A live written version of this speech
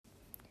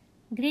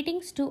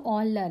Greetings to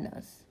all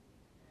learners.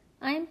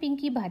 I am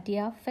Pinky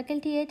Bhatia,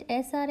 faculty at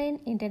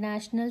SRN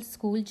International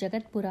School,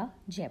 Jagatpura,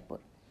 Jaipur.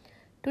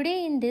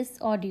 Today in this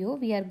audio,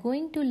 we are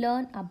going to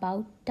learn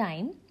about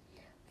time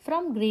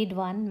from grade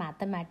 1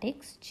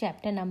 mathematics,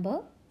 chapter number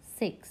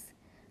 6.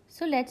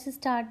 So let's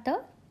start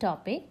the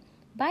topic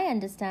by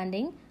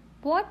understanding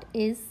what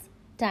is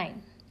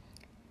time.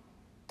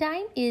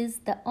 Time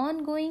is the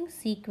ongoing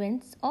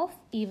sequence of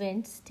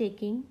events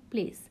taking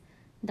place,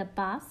 the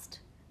past,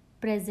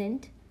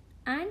 present,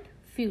 and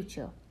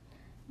future.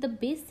 The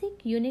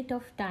basic unit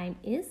of time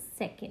is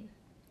second.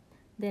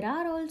 There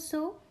are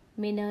also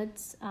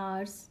minutes,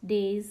 hours,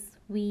 days,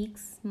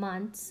 weeks,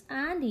 months,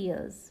 and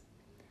years.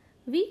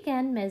 We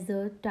can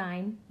measure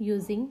time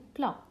using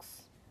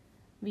clocks.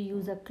 We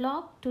use a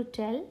clock to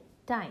tell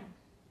time.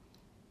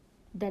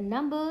 The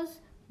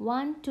numbers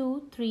 1,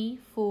 2, 3,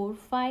 4,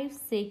 5,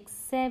 6,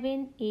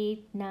 7,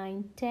 8,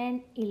 9,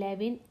 10,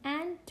 11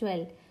 and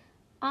 12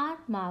 are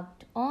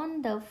marked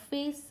on the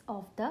face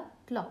of the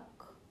clock.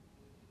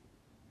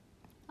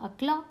 A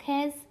clock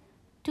has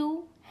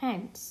two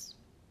hands,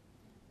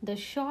 the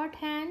short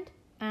hand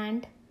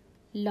and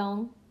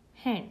long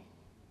hand.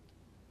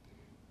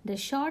 The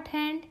short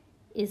hand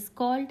is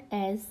called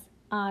as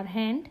hour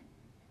hand,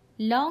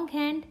 long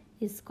hand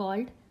is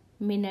called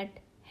minute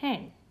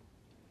hand.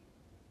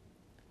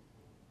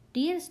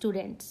 Dear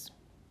students,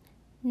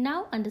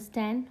 now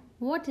understand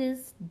what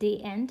is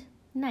day and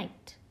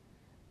night.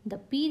 The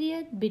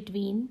period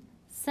between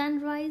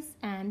sunrise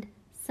and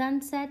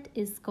sunset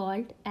is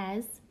called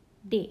as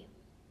day,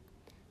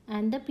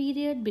 and the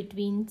period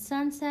between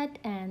sunset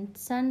and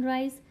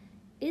sunrise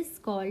is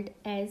called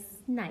as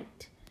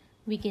night.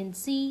 We can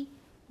see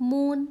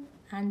moon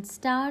and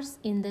stars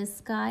in the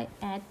sky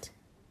at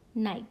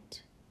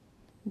night.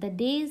 The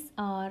days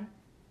are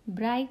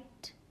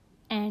bright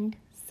and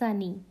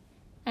sunny,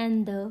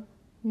 and the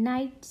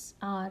nights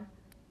are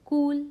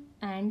cool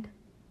and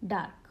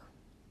dark.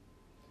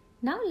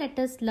 Now let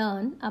us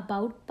learn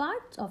about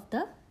parts of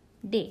the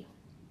day.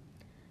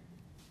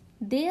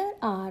 There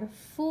are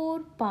 4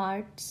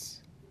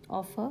 parts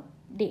of a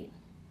day: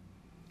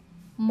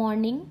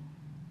 morning,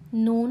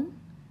 noon,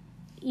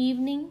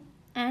 evening,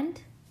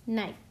 and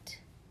night.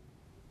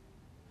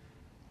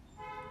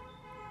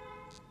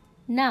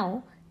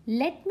 Now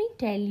let me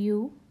tell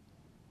you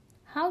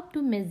how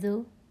to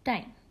measure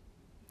time.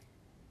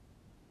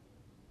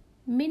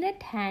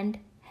 Minute hand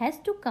has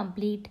to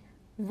complete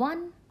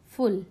 1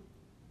 full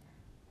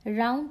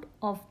round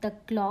of the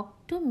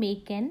clock to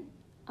make an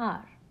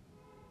hour.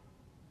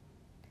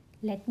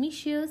 Let me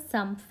share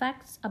some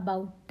facts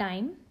about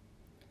time.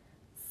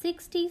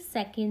 60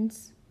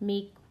 seconds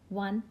make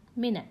 1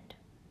 minute.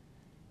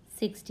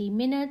 60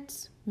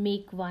 minutes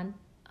make 1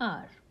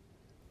 hour.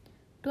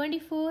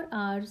 24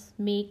 hours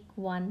make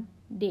 1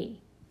 day.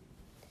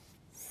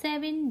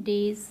 7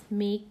 days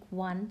make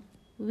 1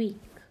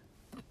 week.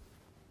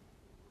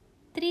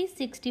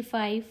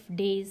 365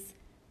 days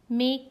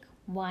make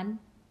 1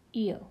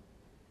 year.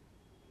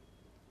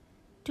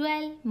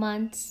 12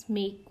 months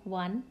make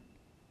 1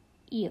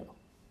 year.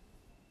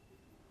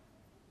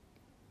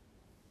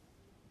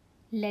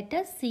 Let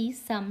us see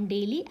some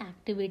daily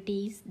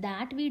activities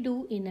that we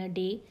do in a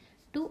day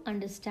to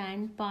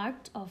understand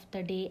parts of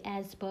the day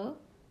as per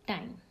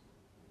time.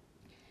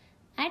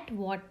 At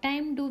what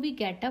time do we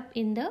get up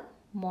in the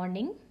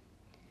morning?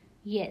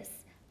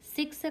 Yes,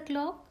 6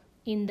 o'clock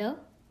in the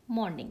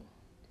morning.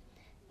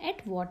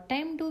 At what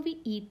time do we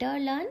eat our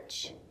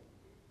lunch?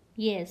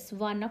 Yes,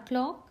 1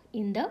 o'clock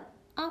in the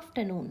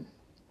afternoon.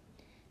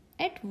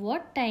 At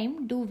what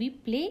time do we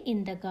play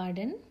in the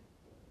garden?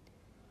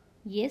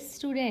 Yes,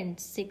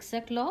 students, 6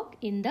 o'clock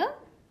in the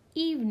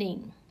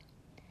evening.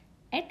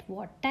 At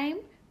what time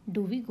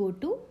do we go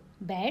to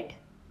bed?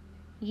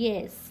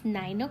 Yes,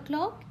 9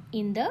 o'clock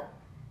in the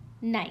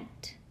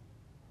night.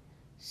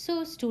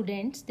 So,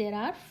 students, there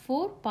are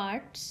 4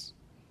 parts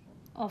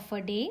of a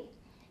day.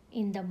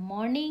 In the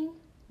morning,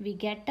 we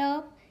get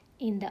up.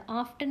 In the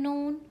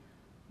afternoon,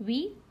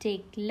 we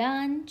take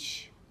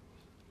lunch.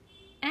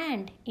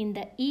 And in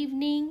the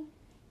evening,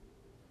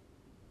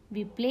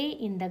 we play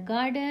in the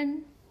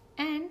garden,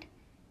 and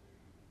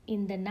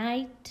in the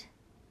night,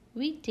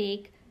 we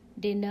take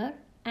dinner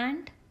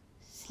and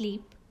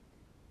sleep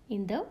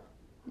in the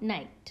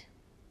night.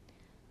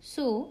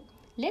 So,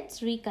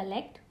 let's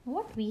recollect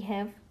what we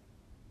have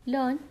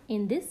learned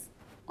in this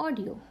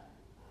audio.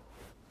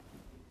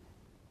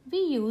 We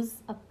use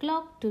a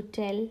clock to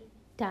tell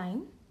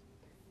time.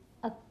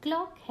 A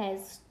clock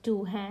has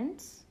 2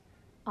 hands,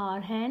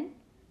 hour hand,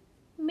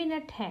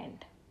 minute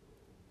hand.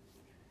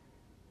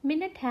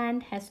 Minute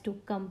hand has to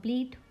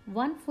complete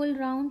 1 full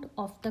round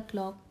of the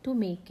clock to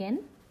make an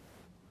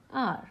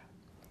hour.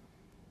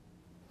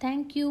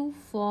 Thank you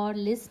for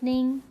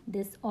listening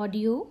this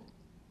audio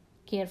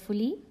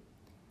carefully.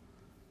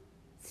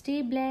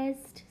 Stay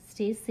blessed,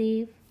 stay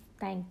safe.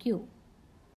 Thank you.